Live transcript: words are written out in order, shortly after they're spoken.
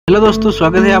Hello दोस्तों,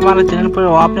 स्वागत है हमारे चैनल पर।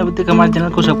 और आपने अभी तक हमारे चैनल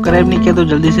को सब्सक्राइब नहीं किया तो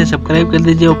जल्दी से सब्सक्राइब कर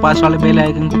दीजिए और पास वाले बेल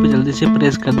आइकन को भी जल्दी से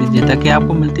प्रेस कर दीजिए ताकि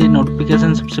आपको मिलती है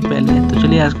नोटिफिकेशन सबसे पहले। तो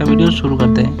चलिए आज का वीडियो शुरू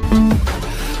करते हैं।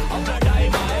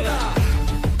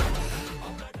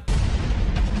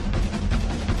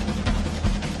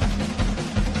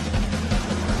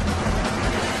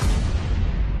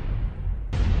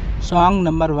 Song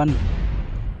number 1।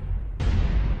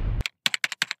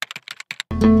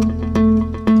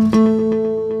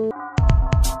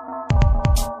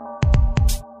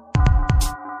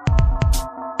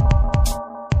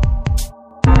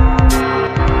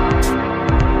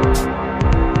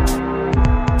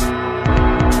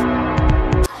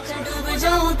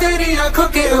 तेरी आंखों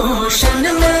के ओशन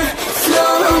में, स्लो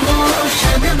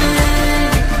मोशन में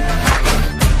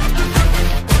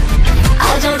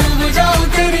आजा डूब जाऊं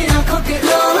तेरी आंखों के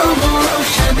स्लो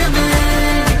मोशन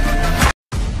में।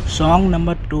 Song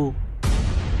number 2।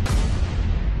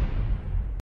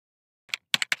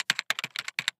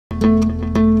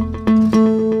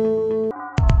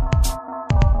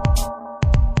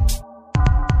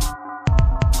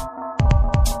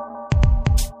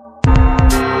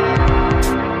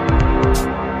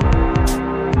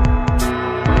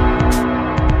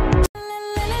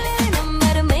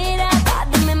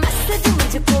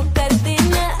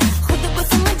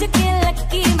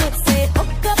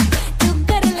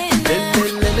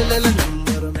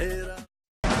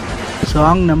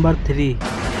 Song number 3।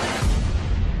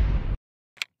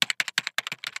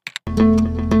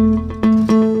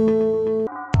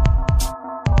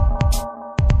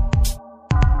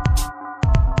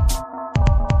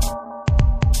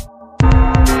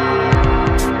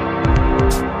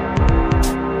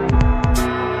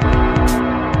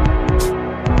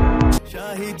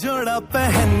 शाही जोड़ा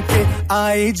पहन के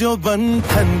आई जो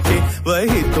बंधन के,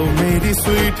 वही तो मेरी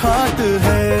स्वीट हार्ट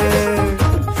है।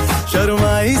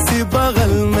 शर्माई सी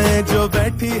बगल में जो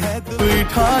बैठी है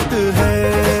स्वीट हार्ट है।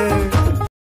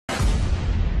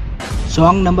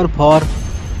 Song number 4।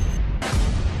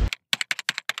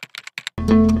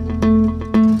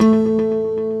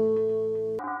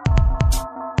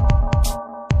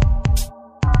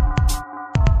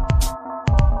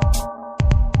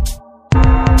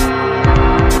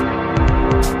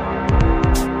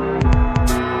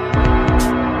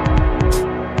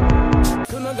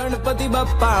 गणपति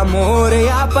बप्पा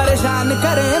मोरया परेशान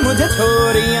करे मुझे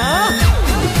छोरियां।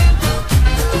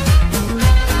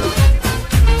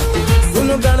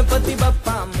 सुनो गणपति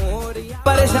बप्पा मोरया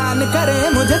परेशान करे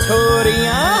मुझे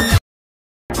छोरियां।